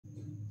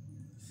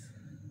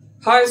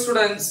Hi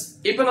students,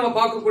 இப்போ நம்ம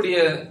பார்க்கக்கூடிய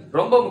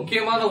ரொம்ப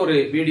முக்கியமான ஒரு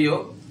video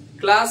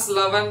Class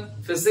 11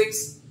 Physics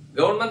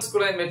Government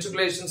School and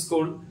Matriculation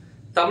School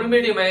Tamil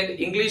Medium and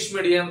English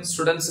Medium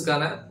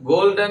studentsக்கான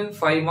Golden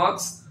 5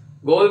 marks,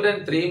 Golden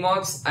 3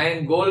 marks and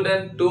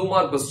Golden 2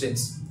 mark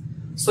questions.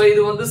 So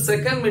இது வந்து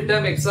second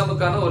midterm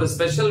examக்கான ஒரு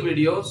special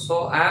video. So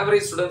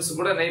average students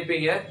கூட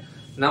நினைப்பீங்க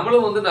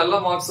நம்மளும் வந்து நல்ல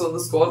மார்க்ஸ்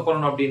வந்து ஸ்கோர்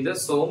பண்ணனும் அப்படினு.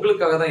 So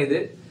உங்களுக்காக தான்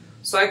இது.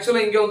 So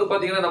actually இங்க வந்து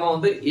பாத்தீங்கன்னா நம்ம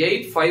வந்து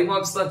 8 5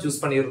 marks தான்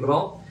चूஸ்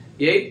பண்ணியிருக்கோம்.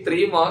 8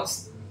 3 marks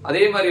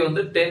அதே மாதிரி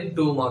வந்து 10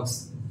 2 marks.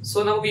 So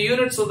நமக்கு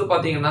யூனிட்ஸ் வந்து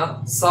பாத்தீங்கன்னா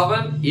 7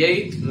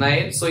 8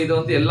 9. So இது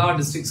வந்து எல்லா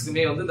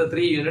டிஸ்ட்ரிக்ட்ஸ்க்குமே வந்து இந்த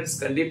 3 யூனிட்ஸ்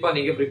கண்டிப்பா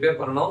நீங்க ப்ரிப்பேர்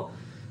பண்ணனும்.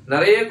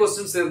 நிறைய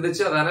क्वेश्चंस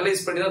இருந்துச்சு அதை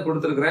அனலைஸ் பண்ணி தான்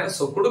கொடுத்திருக்கேன்.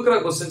 So கொடுக்கிற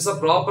क्वेश्चंஸை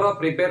ப்ராப்பரா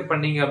ப்ரிப்பேர்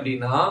பண்ணீங்க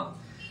அப்படினா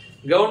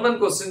கவர்மெண்ட்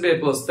क्वेश्चन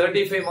பேப்பர்ஸ்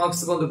 35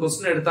 மார்க்ஸ்க்கு வந்து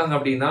क्वेश्चन எடுத்தாங்க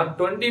அப்படினா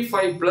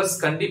 25 பிளஸ்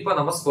கண்டிப்பா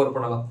நம்ம ஸ்கோர்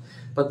பண்ணலாம்.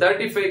 இப்ப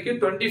 35 க்கு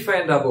 25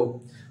 and above.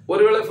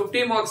 ஒருவேளை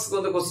 50 மார்க்ஸ்க்கு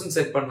வந்து क्वेश्चन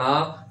செட் பண்ணா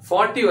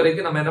 40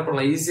 வரைக்கும் நம்ம என்ன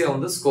பண்ணலாம் ஈஸியா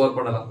வந்து ஸ்கோர்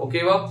பண்ணலாம்.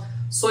 ஓகேவா?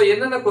 சோ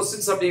என்னென்ன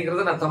क्वेश्चंस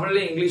அப்படிங்கறத நான்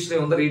தமிழ்லயும்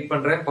இங்கிலீஷ்லயும் வந்து ரீட்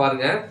பண்றேன்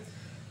பாருங்க.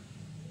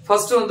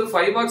 ஃபர்ஸ்ட் வந்து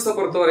 5 மார்க்ஸ்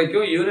பொறுத்த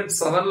வரைக்கும் யூனிட்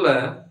 7ல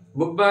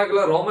புக்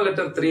பேக்ல Roman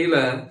letter 3ல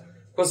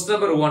question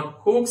number 1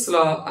 hooks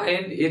law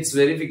and it's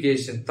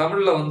verification.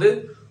 தமிழ்ல வந்து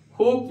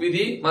ஹூக்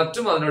விதி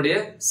மற்றும் அதனுடைய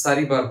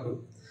சரிபார்ப்பு.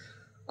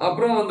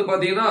 அப்புறம் வந்து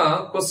பாத்தீங்கன்னா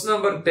question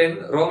number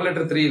 10 Roman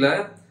letter 3ல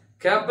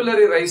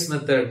capillary rise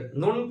method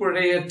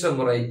நுண்புழையற்ற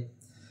முறை.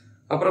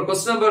 அப்புறம்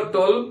क्वेश्चन நம்பர்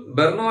 12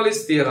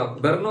 பெர்னோலிஸ் தியரம்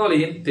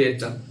பெர்னோலியின்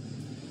தேற்றம்.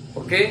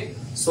 ஓகே,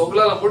 சோ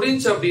உங்களால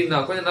முடிஞ்சு அப்படினா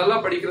கொஞ்சம் நல்லா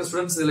படிக்கிற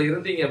ஸ்டூடண்ட்ஸ் இதுல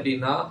இருந்தீங்க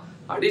அப்படினா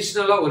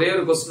அடிஷனலா ஒரே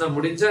ஒரு क्वेश्चन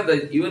முடிஞ்ச அந்த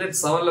யூனிட்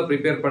 7ல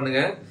ப்ரிப்பேர்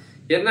பண்ணுங்க.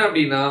 என்ன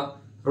அப்படினா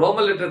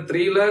Roman letter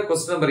 3ல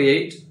question number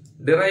 8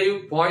 derive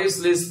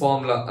Poiseuille's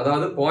formula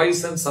அதாவது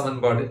பாய்சன்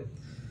சமன்பாடு.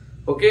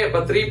 ஓகே,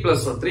 அப்ப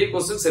 3+1 3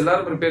 क्वेश्चंस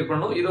எல்லாரும் ப்ரிப்பேர்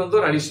பண்ணனும். இது வந்து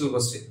ஒரு அடிஷனல்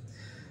क्वेश्चन.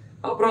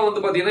 அப்புறம்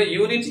வந்து பாத்தீங்கன்னா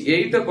யூனிட்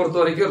 8 பொறுத்த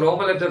வரைக்கும்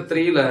Roman letter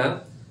 3ல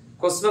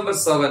question number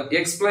 7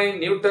 explain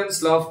Newton's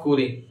law of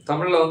cooling.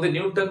 தமிழ்ல வந்து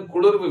நியூட்டன்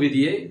குளிர்வு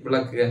விதியை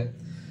விளக்குக.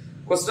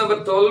 Question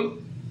number 12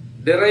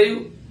 derive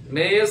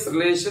Mayer's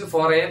relation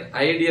for an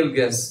ideal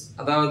gas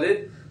அதாவது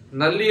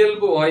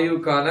நல்லியல்பு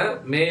வாயுக்கான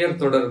மேயர்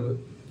தொடர்பு.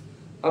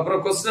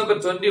 அப்புறம் question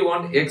number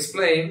 21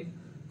 explain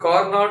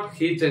Carnot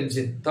heat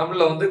engine.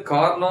 தமிழ்ல வந்து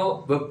கார்னோ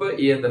வெப்ப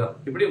இயந்திரம்.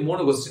 இப்படி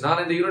 3 क्वेश्चन.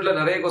 நான் இந்த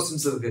யூனிட்ல நிறைய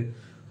क्वेश्चंस இருக்கு.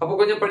 அப்ப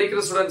கொஞ்சம் படிக்கிற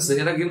ஸ்டூடண்ட்ஸ்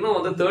எனக்கு இன்னும்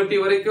வந்து 30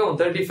 வரைக்கும்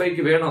 35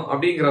 க்கு வேணும்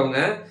அப்படிங்கறவங்க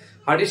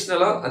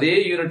அடிஷனலா அதே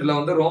யூனிட்ல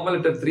வந்து ரோமன்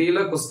லெட்டர் 3ல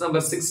क्वेश्चन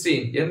நம்பர்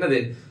 16 என்னது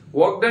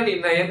work done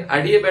in an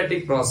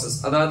adiabatic process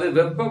அதாவது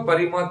வெப்ப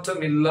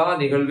பரிமாற்றம் இல்லா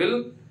நிகழ்வில்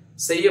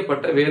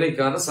செய்யப்பட்ட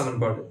வேலைக்கான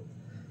சமன்பாடு.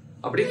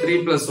 அப்படி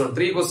 3+1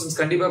 3 क्वेश्चंस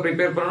கண்டிப்பா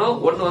ப்ரிப்பேர் பண்ணனும்.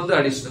 ஒன்னு வந்து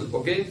additional.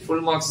 Okay,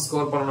 full marks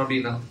score பண்ணனும்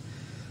அப்படினா.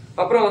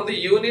 அப்புறம் வந்து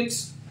யூனிட்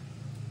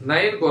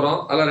 9 போறோம்.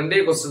 அதுல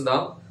ரெண்டே क्वेश्चन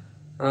தான்.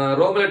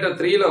 ரோமன் லெட்டர்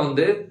 3ல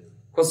வந்து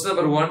question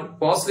number 1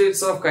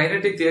 postulates of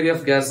kinetic theory of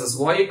gases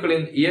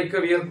வாயுக்களின்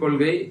இயக்கவியல்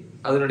கொள்கை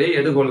அதனுடைய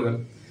எடுகோள்கள்.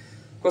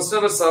 Question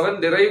number 7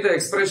 derive the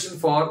expression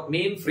for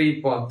mean free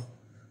path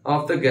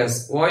of the gas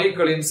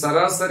வாயுக்களின்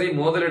சராசரி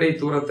மோதலிடை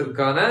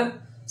தூரத்திற்கான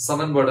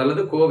சமன்பாடு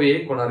அல்லது கோவையை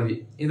கொணர்வி.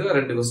 இது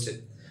ரெண்டு क्वेश्चन.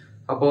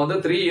 அப்ப வந்து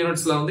 3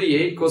 யூனிட்ஸ்ல வந்து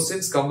 8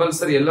 क्वेश्चंस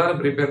கம்பல்சரி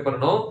எல்லாரும் ப்ரிப்பேர்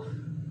பண்ணனும்.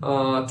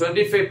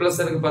 25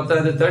 பிளஸ் எனக்கு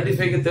பத்தாது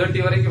 35 க்கு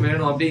 30 வரைக்கும்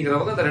வேணும்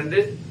அப்படிங்கறவங்க அந்த ரெண்டு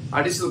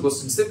அடிஷனல்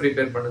क्वेश्चंस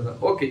ப்ரிப்பேர் பண்ணுங்க.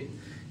 ஓகே,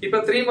 இப்ப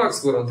 3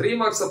 மார்க்ஸ் வரும். 3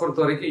 மார்க்ஸ் பொறுத்த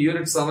வரைக்கும்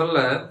யூனிட் 7ல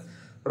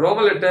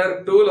ரோமன் லெட்டர்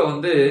 2ல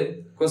வந்து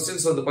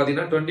क्वेश्चंस வந்து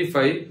பாத்தீங்கன்னா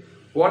 25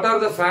 what are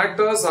the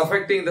factors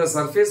affecting the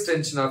surface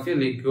tension of a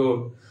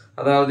liquid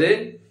அதாவது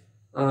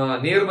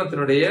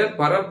நீர்மத்தினுடைய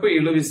பரப்பு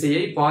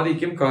இழுவிசையை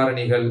பாதிக்கும்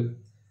காரணிகள்.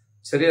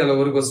 சரி, அதுல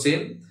ஒரு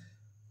क्वेश्चन.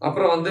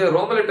 அப்புறம் வந்து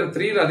ரோமன் லெட்டர்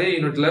 3ல அதே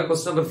யூனிட்ல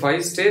question number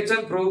 5 state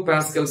and prove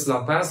Pascal's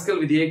law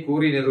pascal விதியை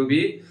கூறி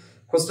நிரூபி.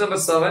 Question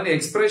number 7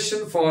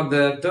 expression for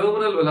the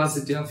terminal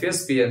velocity of a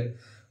sphere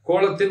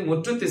கோளத்தின்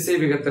முற்று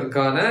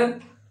திசைவேகத்திற்கான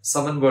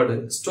சமன்பாடு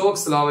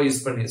ஸ்டோக்ஸ் லாவை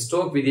யூஸ் பண்ணி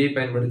ஸ்டோக் விதியை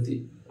பயன்படுத்தி.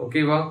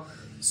 ஓகேவா?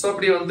 சோ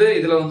அப்படி வந்து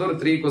இதுல வந்து ஒரு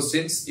 3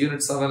 क्वेश्चंस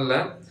யூனிட் 7ல.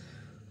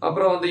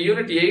 அப்புறம் வந்து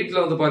யூனிட் 8ல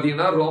வந்து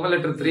பாத்தீங்கன்னா Roman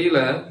letter 3ல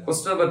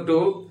question number 2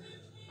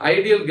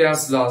 ideal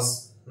case loss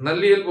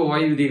நல்லியல்பு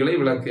வாயு விதிகளை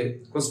விளக்கு.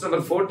 क्वेश्चन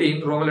நம்பர்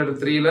 14 ரோமன் லெட்டர்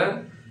 3ல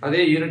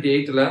அதே unit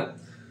 8ல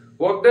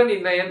work done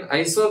in an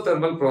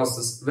isothermal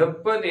process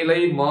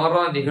வெப்பநிலை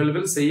மாறா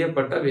நிகழ்வில்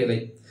செய்யப்பட்ட வேலை.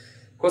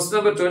 Question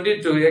number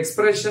 22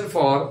 expression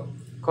for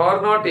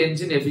Carnot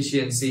engine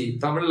efficiency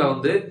தமிழ்ல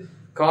வந்து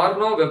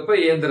கார்னோ வெப்ப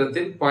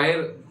இயந்திரத்தின்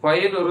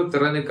பயனுறு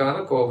திறனுக்கான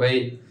Kovai.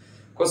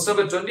 Question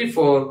number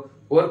 24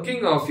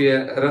 working of a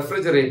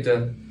refrigerator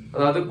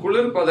அதாவது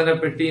குளிர்பதன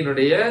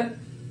பெட்டியினுடைய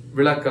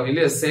விளக்கம்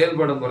இல்ல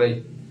செயல்படும் முறை.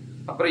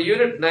 அப்புறம்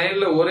யூனிட்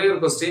 9ல ஒரே ஒரு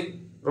question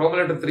Roman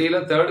letter 3ல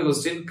third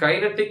question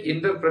kinetic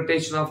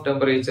interpretation of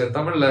temperature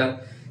தமிழ்ல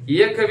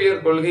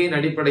இயக்கவியல் கொள்கையின்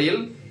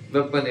அடிப்படையில்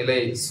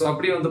வெப்பநிலை. சோ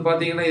அப்படி வந்து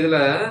பாத்தீங்கன்னா இதுல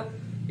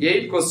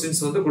 8 क्वेश्चंस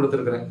வந்து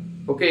கொடுத்திருக்கேன்.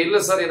 ஓகே, இல்ல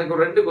சார் எனக்கு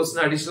ஒரு 2 क्वेश्चन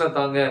அடிஷனலா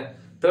தாங்க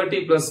 30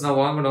 பிளஸ் நான்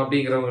வாங்கணும்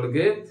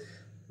அப்படிங்கறவங்களுக்கு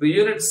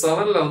யூனிட்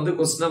 7ல வந்து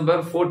question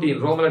number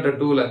 14 Roman letter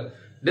 2ல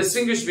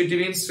distinguish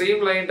between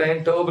streamlined and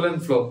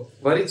turbulent flow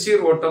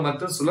வரிச்சீர் ஓட்டம்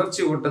மற்றும்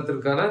சுழற்சி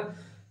ஓட்டத்திற்கான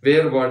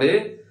வேறுபாடு.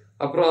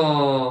 அப்புறம்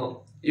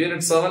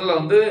யூனிட் 7ல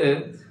வந்து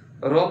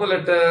ரோமன்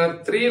லெட்டர்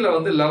 3ல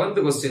வந்து 11th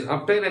question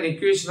obtain an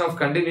equation of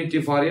continuity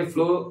for a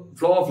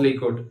flow of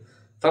liquid.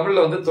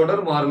 தமிழ்ல வந்து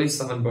தொடர் மாறிலி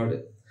சமன்பாடு.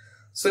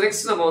 சோ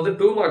நெக்ஸ்ட் நம்ம வந்து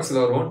 2 மார்க்ஸ்ல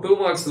வருவோம். 2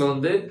 மார்க்ஸ்ல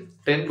வந்து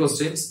 10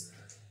 கொஸ்டின்ஸ்.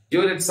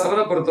 யூனிட்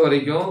 7 பொறுத்த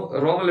வரைக்கும்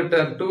Roman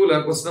letter 2ல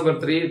question number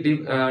 3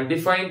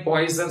 define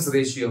Poisson's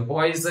ratio,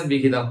 poison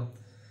விகிதம்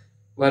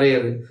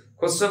வரையறு.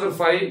 Question number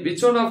 5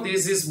 which one of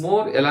these is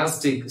more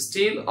elastic,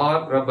 steel or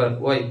rubber,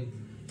 why?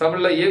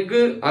 தமிழ்ல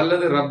எஃகு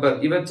அல்லது ரப்பர்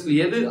இவற்றில்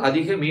எது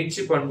அதிக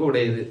மீட்சி பண்பு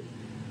உடையது?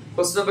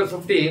 Question number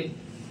 15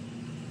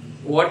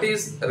 what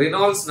is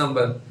Reynolds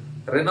number,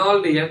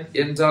 Reynold எண்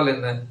என்றால்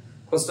என்ன?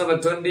 Question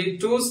number 20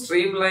 two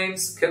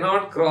streamlines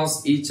cannot cross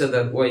each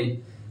other, why?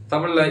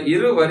 தமிழ்ல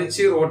இரு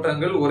வரிச்சீர்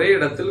ஓட்டங்கள் ஒரே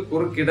இடத்தில்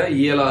குறுக்கிட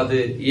இயலாது,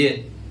 ஏன்?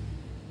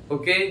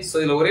 ஓகே, சோ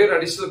இதுல ஒரே ஒரு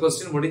அடிஷனல்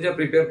கொஸ்டின் முடிஞ்சா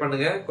ப்ரிப்பேர்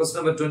பண்ணுங்க. கொஸ்டின்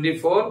நம்பர்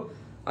 24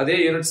 அதே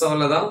யூனிட்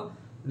 7ல தான்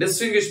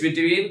distinguish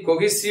between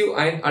cohesive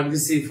and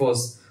adhesive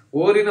force,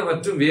 ஓரின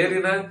மற்றும்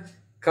வேறின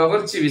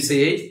கவர்ச்சி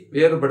விசையை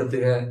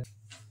வேறுபடுத்துக.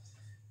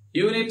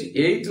 Unit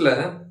 8ல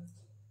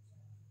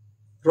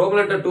Roman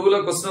letter 2ல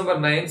question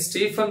number 9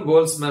 Stephen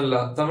Boltzmann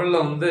லா,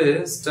 தமிழ்ல வந்து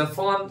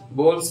ஸ்டெஃபான்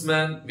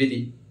போல்ட்ஸ்மேன்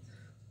விதி.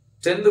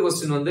 10th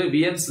கொஸ்டின் வந்து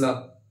வியன்ஸ் லா,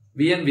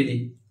 வியன் விதி.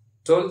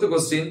 12th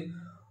question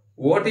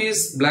what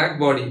is black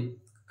body,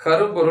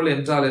 கரும்பொருள்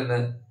என்றால் என்ன?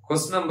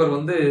 கொஸ்டின் நம்பர்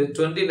வந்து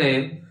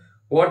 29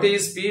 what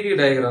is PV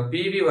diagram,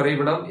 PV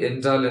வரைபடம்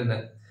என்றால் என்ன?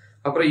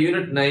 அப்புறம்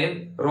unit 9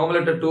 Roman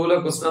letter 2ல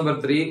question number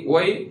 3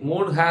 why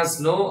moon has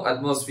no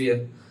atmosphere,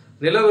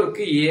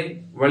 நிலவிற்கு ஏன்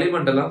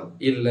வளிமண்டலம்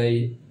இல்லை?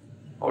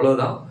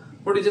 அவ்வளவுதான்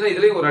முடிஞ்சதுன்னா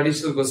இதுலயும் ஒரு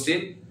அடிஷனல்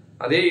கொஸ்டின்.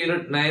 அதே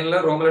unit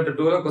 9ல Roman letter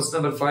 2ல question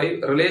number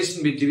 5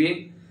 relation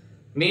between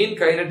mean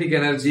kinetic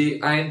energy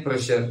and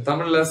pressure,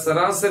 தமிழ்ல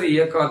சராசரி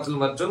இயக்க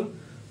ஆற்றல் மற்றும்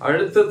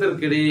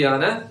அழுத்தத்திற்கு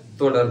இடையேயான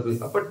தொடர்பு.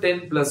 அப்ப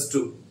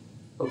 10+2.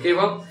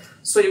 ஓகேவா?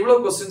 சோ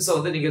இவ்வளவு கொஸ்டின்ஸ்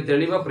வந்து நீங்க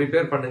தெளிவா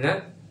ப்ரிப்பேர் பண்ணுங்க.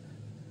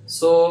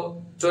 சோ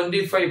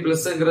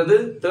 25+ங்கிறது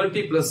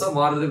 30+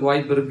 மாறதுக்கு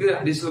வாய்ப்பு இருக்கு.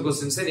 அடிஷனல்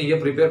கொஸ்டின்ஸை நீங்க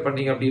ப்ரிப்பேர்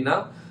பண்ணீங்க அப்படின்னா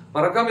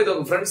மறக்காம இதை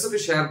உங்க ஃப்ரெண்ட்ஸுக்கு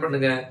ஷேர்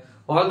பண்ணுங்க.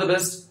 All the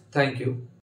best. தேங்க்யூ.